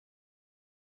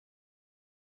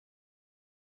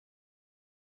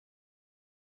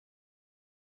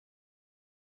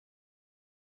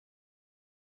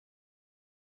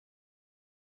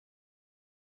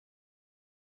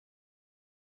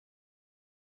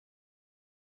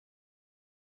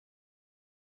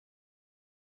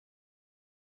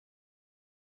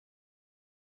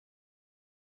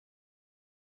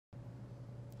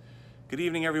Good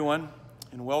evening, everyone,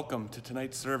 and welcome to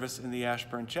tonight's service in the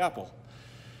Ashburn Chapel.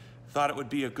 Thought it would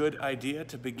be a good idea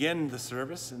to begin the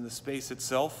service in the space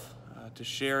itself, to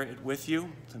share it with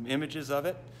you, some images of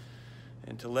it,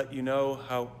 and to let you know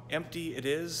how empty it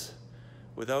is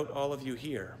without all of you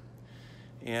here.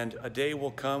 And a day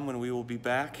will come when we will be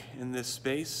back in this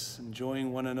space,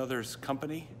 enjoying one another's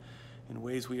company in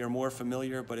ways we are more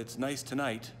familiar, but it's nice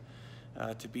tonight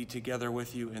to be together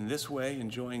with you in this way,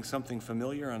 enjoying something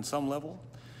familiar on some level,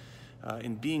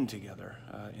 in being together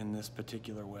in this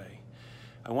particular way.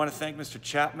 I want to thank Mr.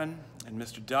 Chapman and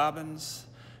Mr. Dobbins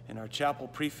and our chapel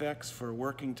prefects for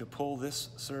working to pull this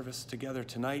service together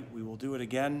tonight. We will do it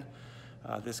again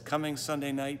this coming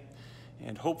Sunday night,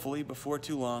 and hopefully before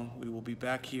too long we will be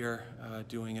back here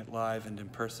doing it live and in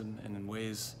person and in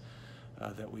ways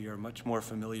that we are much more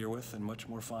familiar with and much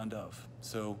more fond of.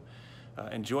 So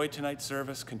enjoy tonight's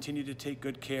service, continue to take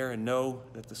good care, and know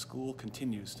that the school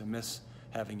continues to miss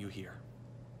having you here.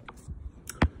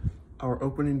 Our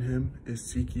opening hymn is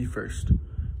Seek Ye First.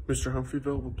 Mr.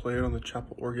 Humphreyville will play it on the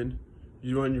chapel organ.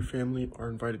 You and your family are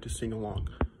invited to sing along.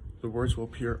 The words will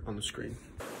appear on the screen.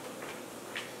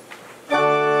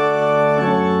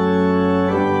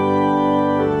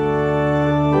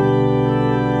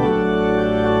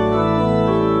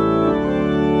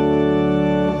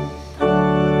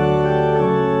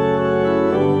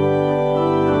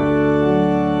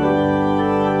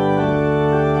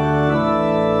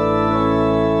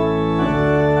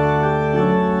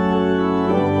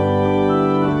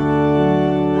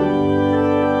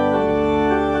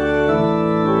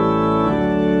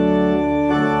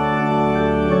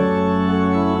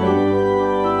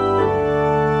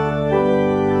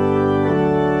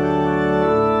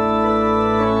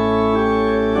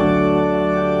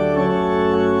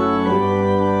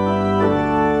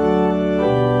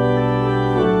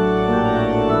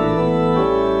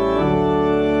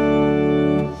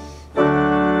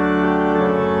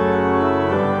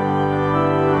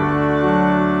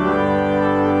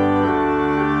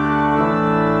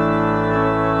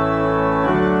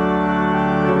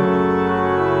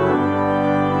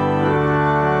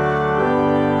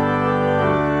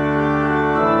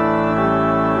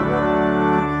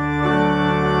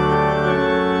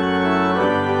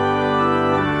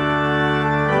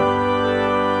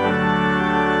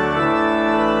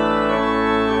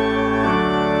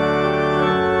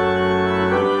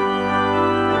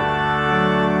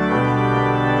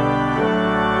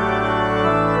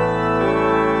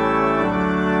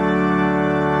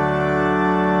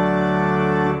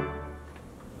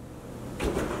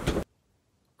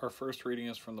 First reading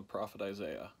is from the prophet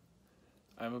Isaiah.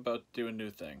 I am about to do a new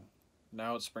thing.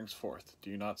 Now it springs forth. Do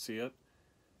you not see it?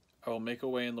 I will make a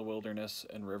way in the wilderness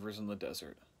and rivers in the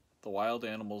desert. The wild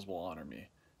animals will honor me,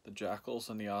 the jackals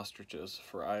and the ostriches,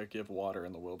 for I give water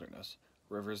in the wilderness,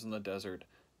 rivers in the desert,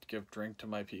 to give drink to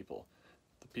my people,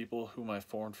 the people whom I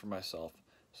formed for myself,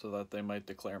 so that they might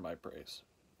declare my praise.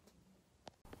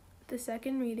 The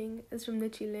second reading is from the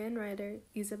Chilean writer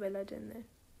Isabel Allende.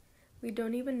 We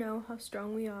don't even know how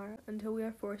strong we are until we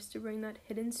are forced to bring that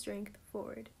hidden strength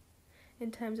forward. In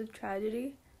times of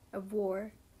tragedy, of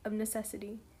war, of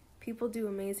necessity, people do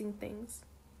amazing things.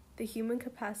 The human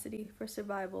capacity for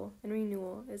survival and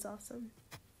renewal is awesome.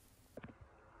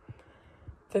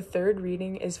 The third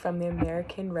reading is from the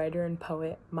American writer and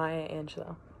poet Maya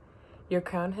Angelou. Your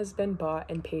crown has been bought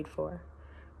and paid for.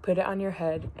 Put it on your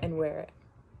head and wear it.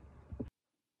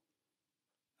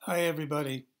 Hi,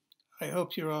 everybody. I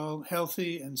hope you're all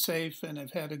healthy and safe and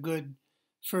have had a good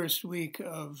first week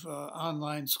of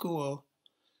online school.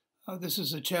 This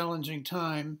is a challenging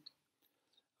time.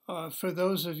 For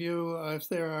those of you, if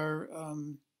there are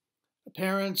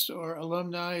parents or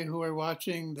alumni who are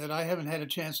watching that I haven't had a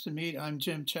chance to meet, I'm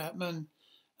Jim Chapman.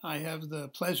 I have the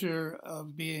pleasure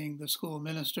of being the school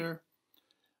minister.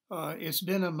 It's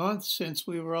been a month since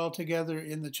we were all together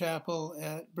in the chapel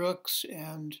at Brooks,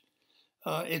 and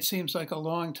it seems like a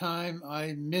long time.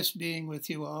 I miss being with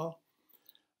you all.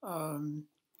 And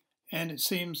it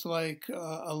seems like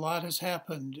a lot has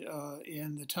happened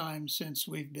in the time since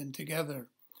we've been together.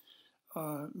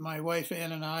 My wife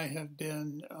Ann and I have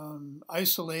been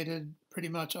isolated, pretty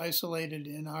much isolated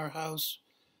in our house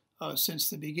since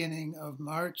the beginning of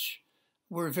March.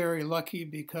 We're very lucky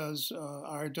because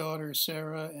our daughter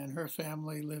Sarah and her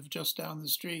family live just down the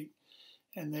street,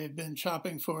 and they've been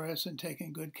shopping for us and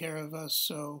taking good care of us,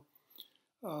 so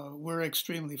we're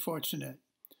extremely fortunate.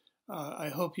 I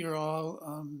hope you're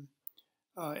all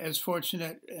as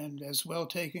fortunate and as well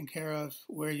taken care of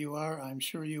where you are. I'm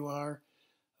sure you are.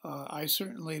 I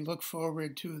certainly look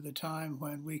forward to the time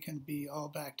when we can be all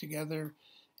back together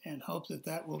and hope that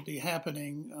that will be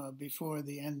happening before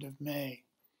the end of May.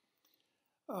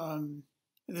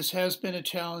 This has been a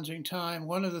challenging time.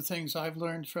 One of the things I've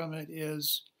learned from it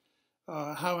is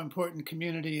how important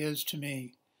community is to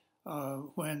me.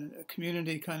 When a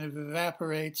community kind of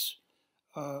evaporates,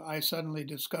 I suddenly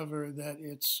discover that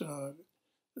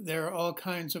there are all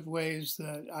kinds of ways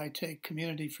that I take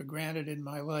community for granted in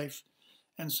my life,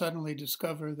 and suddenly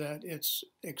discover that it's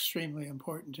extremely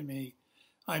important to me.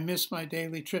 I miss my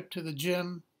daily trip to the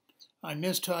gym. I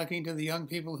miss talking to the young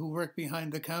people who work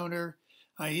behind the counter.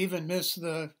 I even miss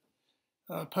the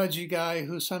pudgy guy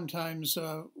who sometimes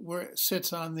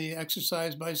sits on the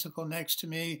exercise bicycle next to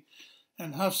me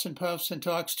and huffs and puffs and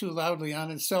talks too loudly on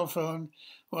his cell phone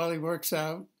while he works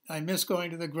out. I miss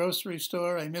going to the grocery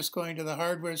store. I miss going to the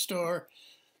hardware store.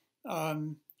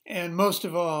 And most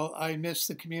of all, I miss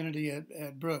the community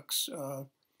at Brooks.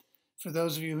 For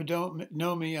those of you who don't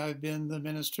know me, I've been the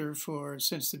minister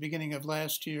since the beginning of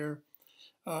last year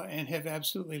and have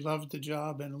absolutely loved the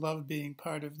job and loved being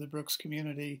part of the Brooks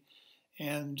community.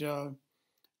 And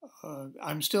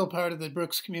I'm still part of the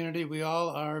Brooks community. We all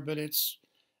are, but it's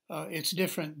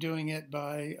different doing it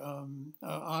by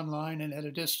online and at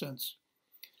a distance.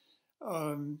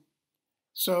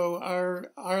 So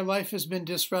our life has been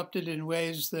disrupted in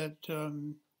ways that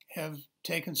have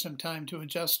taken some time to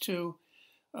adjust to.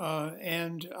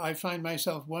 And I find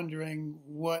myself wondering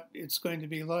what it's going to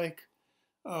be like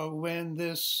when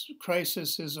this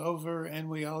crisis is over and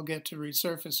we all get to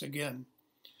resurface again.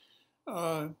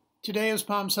 Today is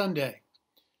Palm Sunday,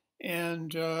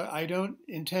 and I don't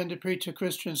intend to preach a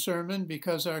Christian sermon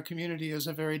because our community is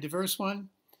a very diverse one.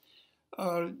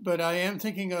 But I am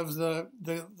thinking of the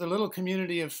little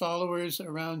community of followers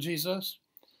around Jesus,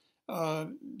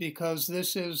 because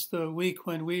this is the week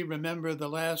when we remember the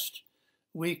last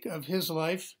week of his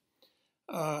life,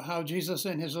 how Jesus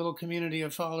and his little community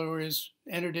of followers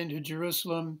entered into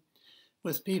Jerusalem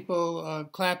with people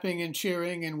clapping and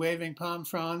cheering and waving palm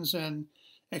fronds and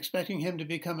expecting him to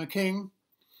become a king.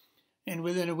 And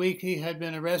within a week, he had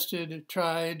been arrested,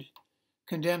 tried,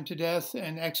 condemned to death,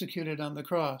 and executed on the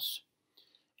cross.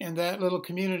 And that little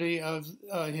community of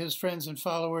his friends and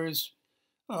followers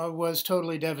was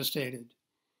totally devastated.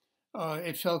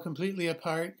 It fell completely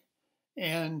apart,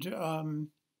 and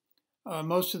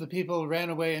most of the people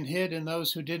ran away and hid, and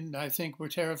those who didn't, I think, were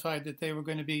terrified that they were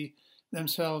going to be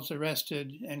themselves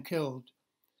arrested and killed.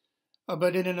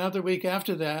 But in another week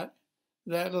after that,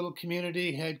 that little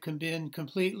community had been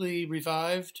completely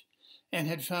revived and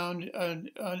had found an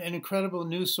incredible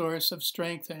new source of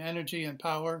strength and energy and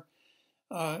power,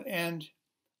 and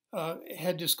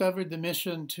had discovered the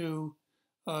mission to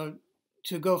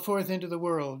go forth into the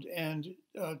world and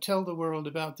tell the world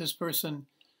about this person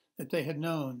that they had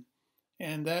known.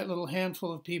 And that little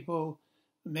handful of people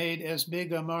made as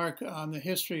big a mark on the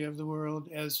history of the world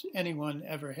as anyone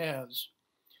ever has.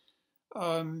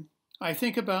 I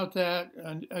think about that,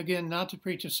 and again, not to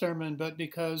preach a sermon, but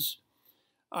because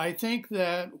I think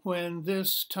that when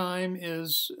this time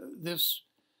is, this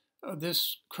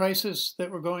crisis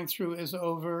that we're going through is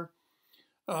over,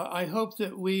 I hope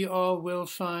that we all will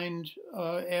find,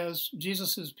 as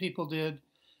Jesus's people did,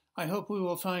 I hope we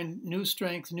will find new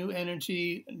strength, new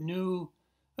energy, a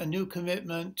new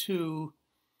commitment to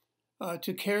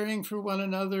caring for one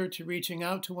another, to reaching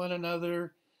out to one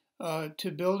another,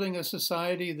 to building a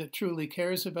society that truly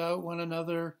cares about one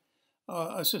another,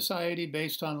 a society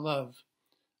based on love.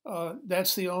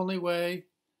 That's the only way.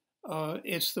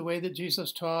 It's the way that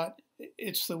Jesus taught.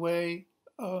 It's the way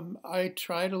I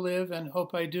try to live and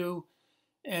hope I do.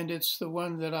 And it's the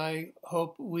one that I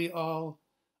hope we all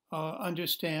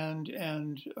understand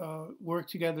and work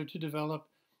together to develop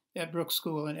at Brooks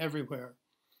School and everywhere.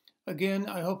 Again,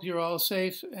 I hope you're all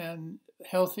safe and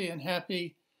healthy and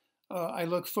happy. I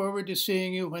look forward to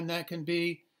seeing you when that can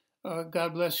be.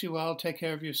 God bless you all. Take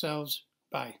care of yourselves.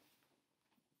 Bye.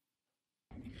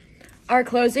 Our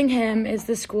closing hymn is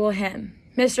the school hymn.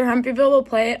 Mr. Humphreyville will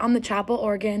play it on the chapel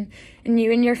organ, and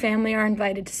you and your family are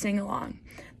invited to sing along.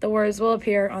 The words will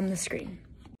appear on the screen.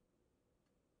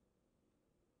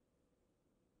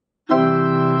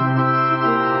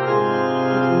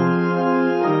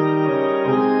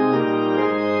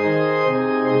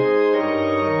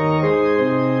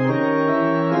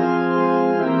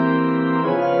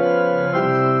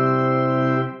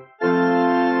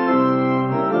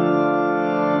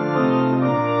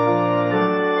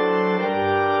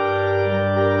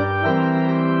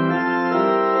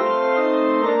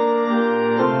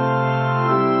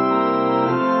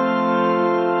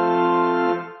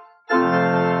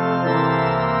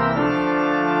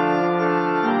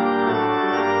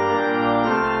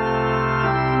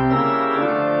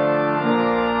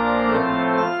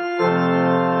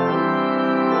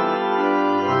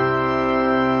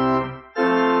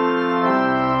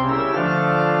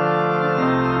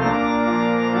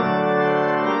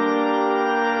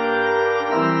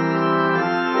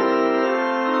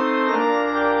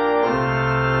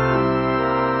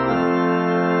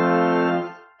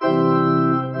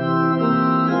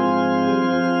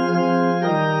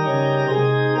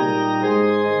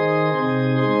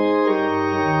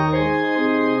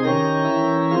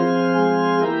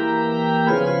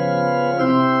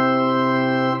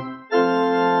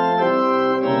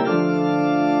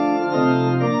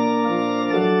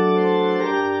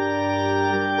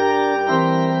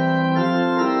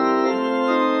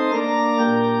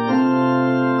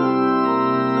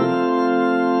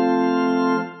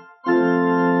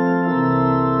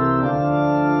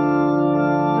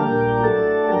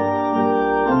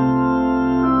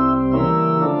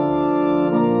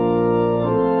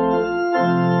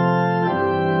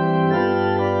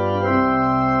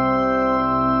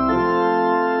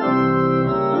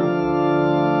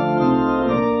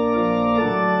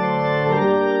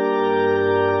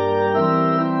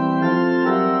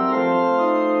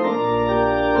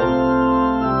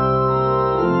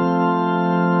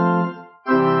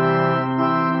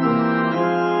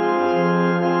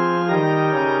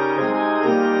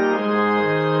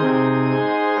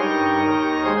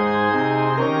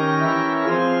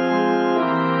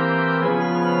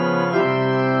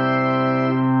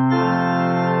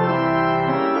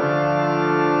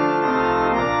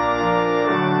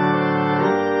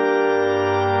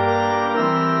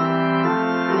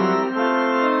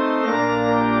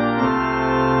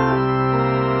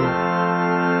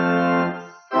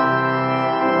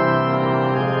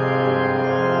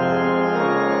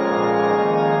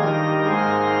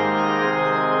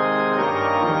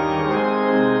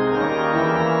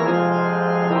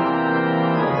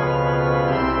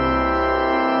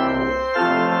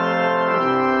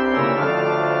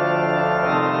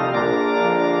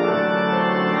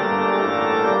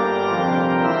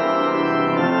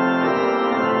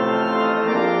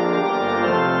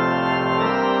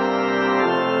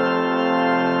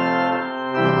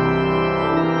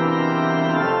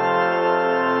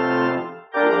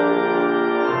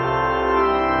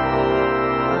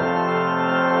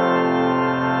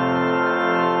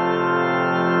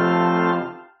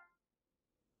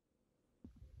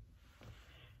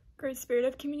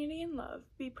 community and love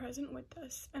be present with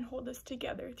us and hold us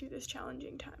together through this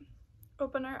challenging time.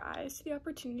 Open our eyes to the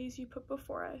opportunities you put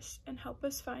before us and help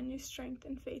us find new strength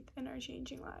and faith in our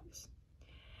changing lives.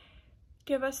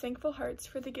 Give us thankful hearts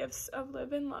for the gifts of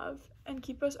live and love, and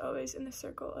keep us always in the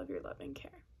circle of your loving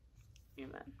care.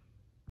 Amen.